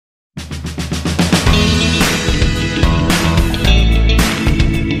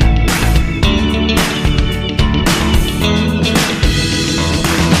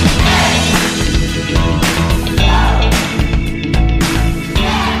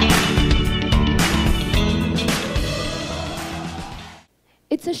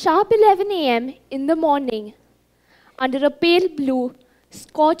a sharp 11 a.m. in the morning, under a pale blue,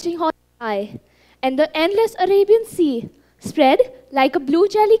 scorching hot sky, and the endless Arabian Sea spread like a blue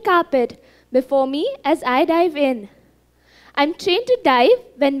jelly carpet before me as I dive in. I'm trained to dive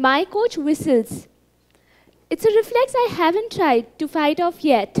when my coach whistles. It's a reflex I haven't tried to fight off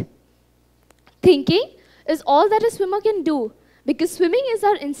yet. Thinking is all that a swimmer can do, because swimming is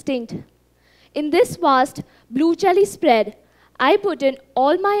our instinct. In this vast blue jelly spread, I put in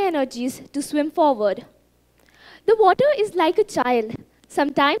all my energies to swim forward. The water is like a child.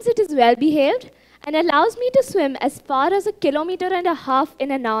 Sometimes it is well behaved and allows me to swim as far as 1.5 kilometers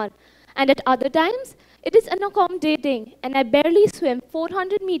in an hour. And at other times, it is unaccommodating and I barely swim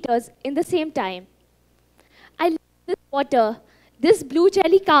 400 meters in the same time. I love this water, this blue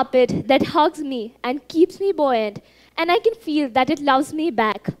jelly carpet that hugs me and keeps me buoyant, and I can feel that it loves me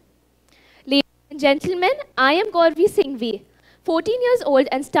back. Ladies and gentlemen, I am Gaurvi Singhvi, 14 years old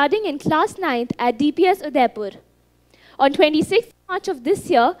and studying in class 9th at DPS Udaipur. On 26th March of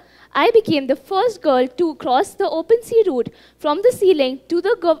this year, I became the first girl to cross the open sea route from the sea link to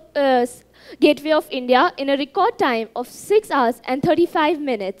the Gateway of India in a record time of 6 hours and 35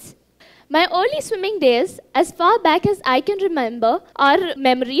 minutes. My early swimming days, as far back as I can remember, are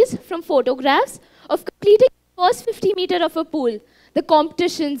memories from photographs of completing the first 50 meters of a pool, the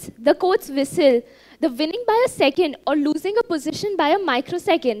competitions, the coach's whistle, the winning by a second or losing a position by a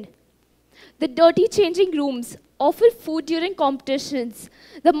microsecond, the dirty changing rooms, awful food during competitions,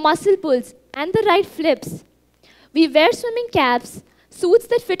 the muscle pulls, and the right flips. We wear swimming caps, suits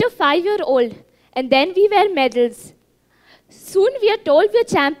that fit a 5-year-old, and then we wear medals. Soon we are told we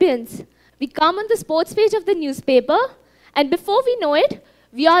are champions. We come on the sports page of the newspaper, and before we know it,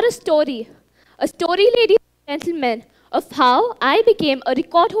 we are a story, ladies and gentlemen, of how I became a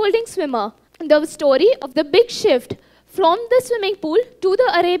record-holding swimmer. The story of the big shift from the swimming pool to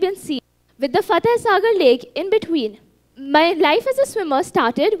the Arabian Sea, with the Fateh Sagar Lake in between. My life as a swimmer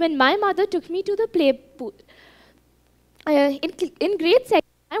started when my mother took me to the play pool. In grade 2,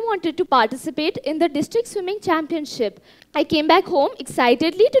 I wanted to participate in the district swimming championship. I came back home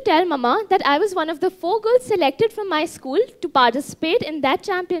excitedly to tell Mama that I was one of the 4 girls selected from my school to participate in that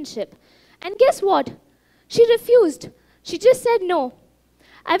championship. And guess what? She refused. She just said no.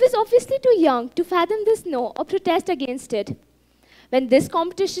 I was obviously too young to fathom this no or protest against it. When this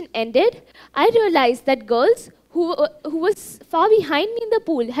competition ended, I realized that girls who was far behind me in the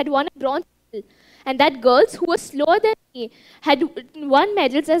pool had won a bronze medal, and that girls who were slower than me had won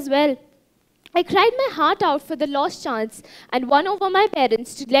medals as well. I cried my heart out for the lost chance and won over my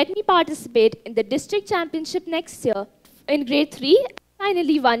parents to let me participate in the district championship next year. In grade 3, I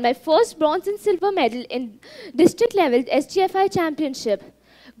finally won my first bronze and silver medal in district level SGFI championship.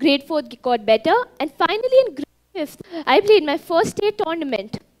 Grade 4 got better, and finally in grade 5th, I played my first state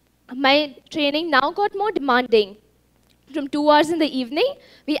tournament. My training now got more demanding. From 2 hours in the evening,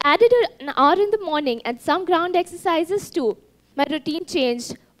 we added an hour in the morning and some ground exercises too. My routine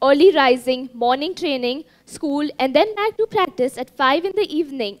changed: early rising, morning training, school, and then back to practice at 5 in the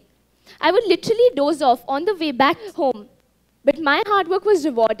evening. I would literally doze off on the way back home. But my hard work was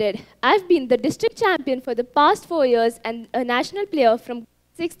rewarded. I've been the district champion for the past 4 years and a national player from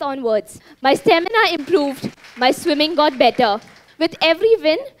 6th onwards. My stamina improved, my swimming got better. With every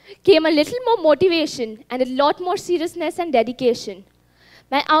win came a little more motivation and a lot more seriousness and dedication.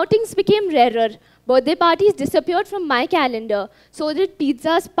 My outings became rarer. Birthday parties disappeared from my calendar. So did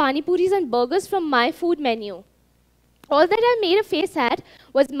pizzas, pani puris, and burgers from my food menu. All that I made a face at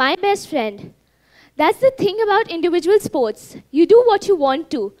was my best friend. That's the thing about individual sports. You do what you want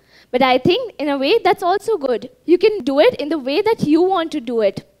to. But I think, in a way, that's also good. You can do it in the way that you want to do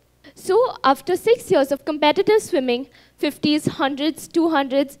it. So, after 6 years of competitive swimming, 50s, 100s,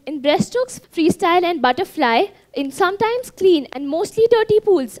 200s, in breaststrokes, freestyle, and butterfly, in sometimes clean and mostly dirty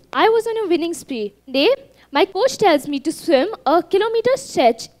pools, I was on a winning spree. One day, my coach tells me to swim a kilometer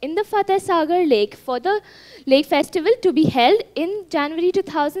stretch in the Fateh Sagar Lake for the Lake Festival to be held in January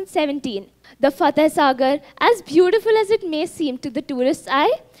 2017. The Fateh Sagar, as beautiful as it may seem to the tourist's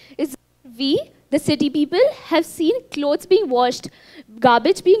eye, is the city people, have seen clothes being washed,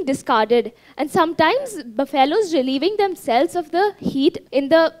 garbage being discarded, and sometimes buffaloes relieving themselves of the heat in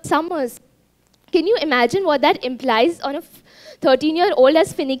the summers. Can you imagine what that implies on a 13-year-old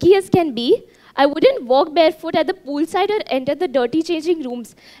as finicky as can be? I wouldn't walk barefoot at the poolside or enter the dirty changing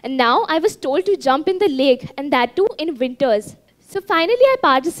rooms. And now I was told to jump in the lake, and that too in winters. So finally I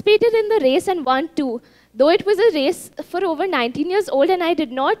participated in the race and won too. Though it was a race for over 19 years old and I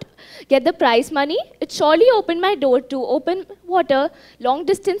did not get the prize money, it surely opened my door to open water, long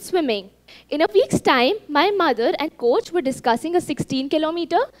distance swimming. In a week's time, my mother and coach were discussing a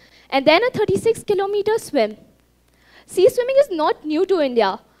 16-kilometer and then a 36-kilometer swim. Sea swimming is not new to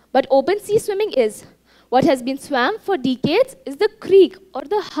India, but open sea swimming is. What has been swam for decades is the creek or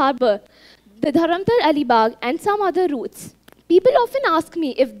the harbor, the Dharamtar Alibag, and some other routes. People often ask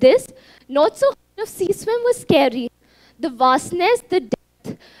me if this not so hard of sea swim was scary. The vastness, the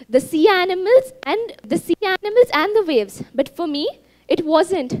depth, the sea animals and the waves. But for me, it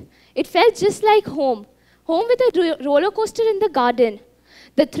wasn't. It felt just like home. Home with a roller coaster in the garden.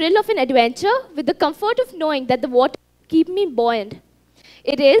 The thrill of an adventure with the comfort of knowing that the water will keep me buoyant.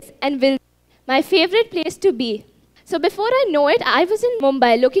 It is and will be my favorite place to be. So before I know it, I was in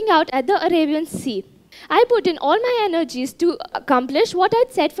Mumbai looking out at the Arabian Sea. I put in all my energies to accomplish what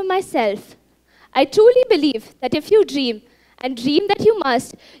I'd set for myself. I truly believe that if you dream, and dream that you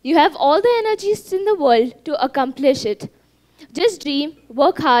must, you have all the energies in the world to accomplish it. Just dream,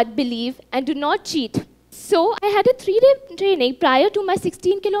 work hard, believe, and do not cheat. So I had a 3-day training prior to my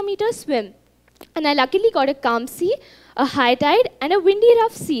 16-kilometer swim. And I luckily got a calm sea, a high tide, and a windy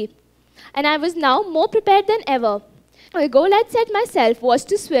rough sea. And I was now more prepared than ever. The goal I'd set myself was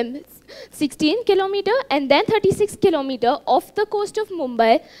to swim 16-kilometer and then 36-kilometer off the coast of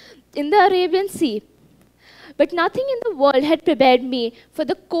Mumbai in the Arabian Sea. But nothing in the world had prepared me for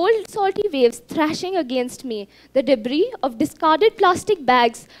the cold, salty waves thrashing against me, the debris of discarded plastic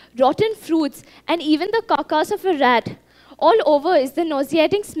bags, rotten fruits, and even the carcass of a rat. All over is the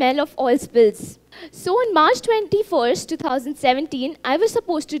nauseating smell of oil spills. So on March 21st, 2017, I was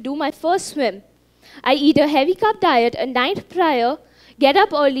supposed to do my first swim. I eat a heavy carb diet a night prior, get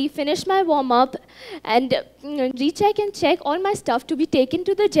up early, finish my warm-up, and recheck and check all my stuff to be taken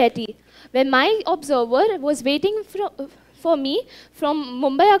to the jetty, where my observer was waiting for me from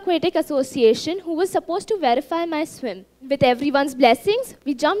Mumbai Aquatic Association, who was supposed to verify my swim. With everyone's blessings,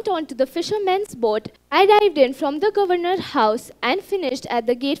 we jumped onto the fisherman's boat. I dived in from the governor's house and finished at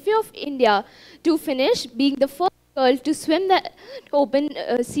the Gateway of India to finish being the first girl to swim the open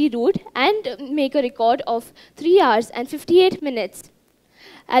sea route and make a record of 3 hours and 58 minutes.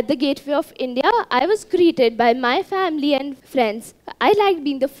 At the Gateway of India, I was greeted by my family and friends. I liked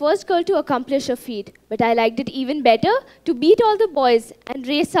being the first girl to accomplish a feat, but I liked it even better to beat all the boys and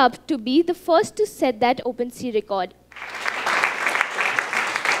race up to be the first to set that open sea record.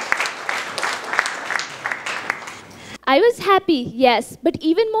 I was happy, yes, but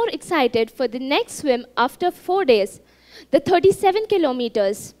even more excited for the next swim after 4 days, the 37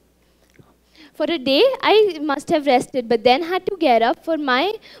 kilometers. For a day, I must have rested, but then had to get up for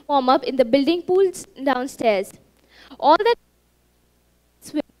my warm-up in the building pools downstairs. All that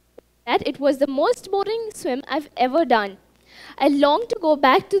swim, that it was the most boring swim I've ever done. I longed to go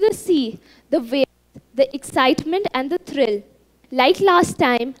back to the sea, the waves, the excitement and the thrill. Like last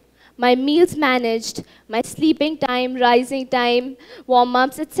time, my meals managed, my sleeping time, rising time,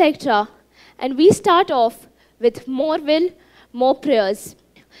 warm-ups, etc. And we start off with more will, more prayers.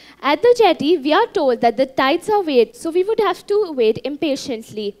 At the jetty, we are told that the tides are wait, so we would have to wait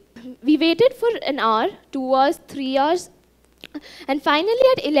impatiently. We waited for an hour, 2 hours, 3 hours, and finally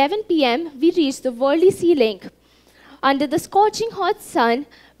at 11 p.m., we reached the Worli Sea Link. Under the scorching hot sun,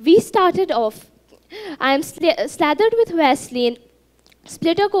 we started off. I am slathered with Vaseline,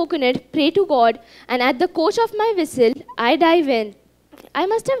 split a coconut, pray to God, and at the coach of my whistle, I dive in. I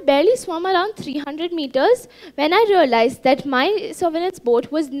must have barely swum around 300 meters when I realized that my surveillance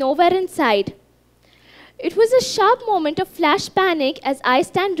boat was nowhere in sight. It was a sharp moment of flash panic as I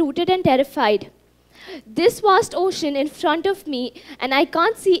stand rooted and terrified. This vast ocean in front of me, and I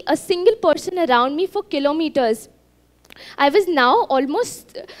can't see a single person around me for kilometers. I was now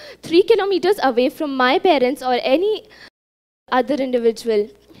almost 3 kilometers away from my parents or any other individual.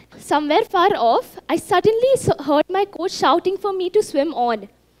 Somewhere far off, I suddenly heard my coach shouting for me to swim on.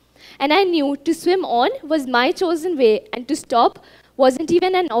 And I knew to swim on was my chosen way, and to stop wasn't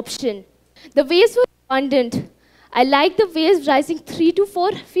even an option. The waves were abundant. I liked the waves rising 3 to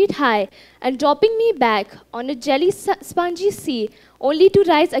 4 feet high and dropping me back on a jelly spongy sea, only to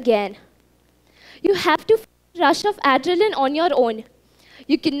rise again. You have to feel a rush of adrenaline on your own.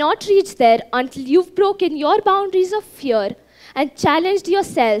 You cannot reach there until you've broken your boundaries of fear and challenged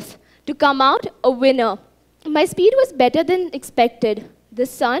yourself to come out a winner. My speed was better than expected. The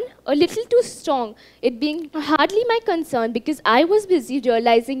sun, a little too strong, it being hardly my concern because I was busy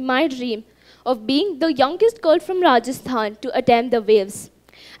realizing my dream of being the youngest girl from Rajasthan to attempt the waves.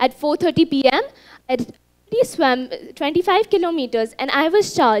 At 4:30 p.m., I already swam 25 kilometers and I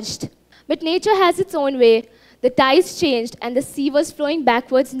was charged. But nature has its own way. The tides changed and the sea was flowing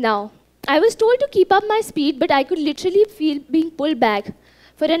backwards now. I was told to keep up my speed, but I could literally feel being pulled back.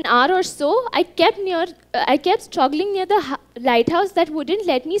 For an hour or so, I kept struggling near the lighthouse that wouldn't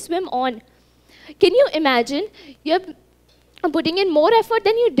let me swim on. Can you imagine? You're putting in more effort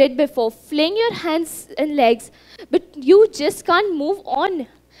than you did before, flaying your hands and legs, but you just can't move on.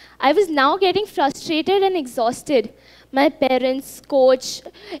 I was now getting frustrated and exhausted. My parents, coach,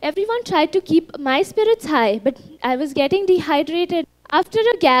 everyone tried to keep my spirits high, but I was getting dehydrated. After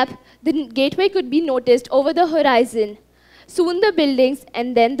a gap, the gateway could be noticed over the horizon. Soon the buildings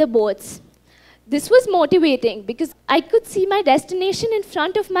and then the boats. This was motivating because I could see my destination in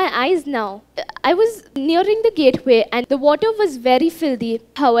front of my eyes now. I was nearing the gateway and the water was very filthy.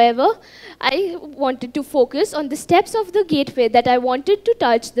 However, I wanted to focus on the steps of the gateway that I wanted to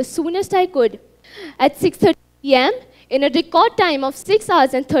touch the soonest I could. At 6:30 p.m., in a record time of 6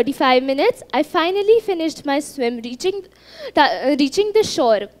 hours and 35 minutes, I finally finished my swim, reaching the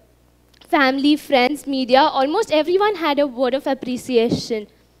shore. Family, friends, media, almost everyone had a word of appreciation.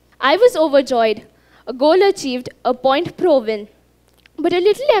 I was overjoyed. A goal achieved, a point proven. But a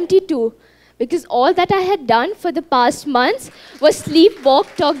little empty too, because all that I had done for the past months was sleep,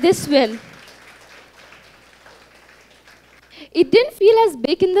 walk, talk, this swim. It didn't feel as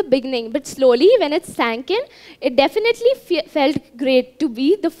big in the beginning, but slowly, when it sank in, it definitely felt great to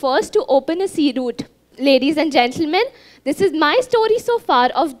be the first to open a sea route. Ladies and gentlemen, this is my story so far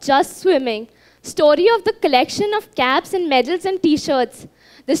of just swimming. Story of the collection of caps and medals and t-shirts.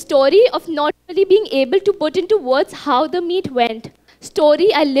 The story of not really being able to put into words how the meet went. Story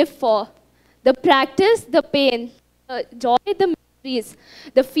I live for. The practice, the pain, the joy, the memories,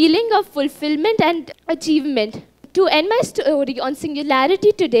 the feeling of fulfillment and achievement. To end my story on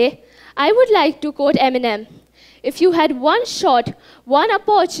singularity today, I would like to quote Eminem. If you had one shot, one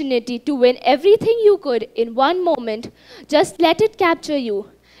opportunity to win everything you could in one moment, just let it capture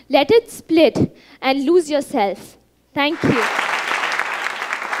you. Let it split and lose yourself. Thank you.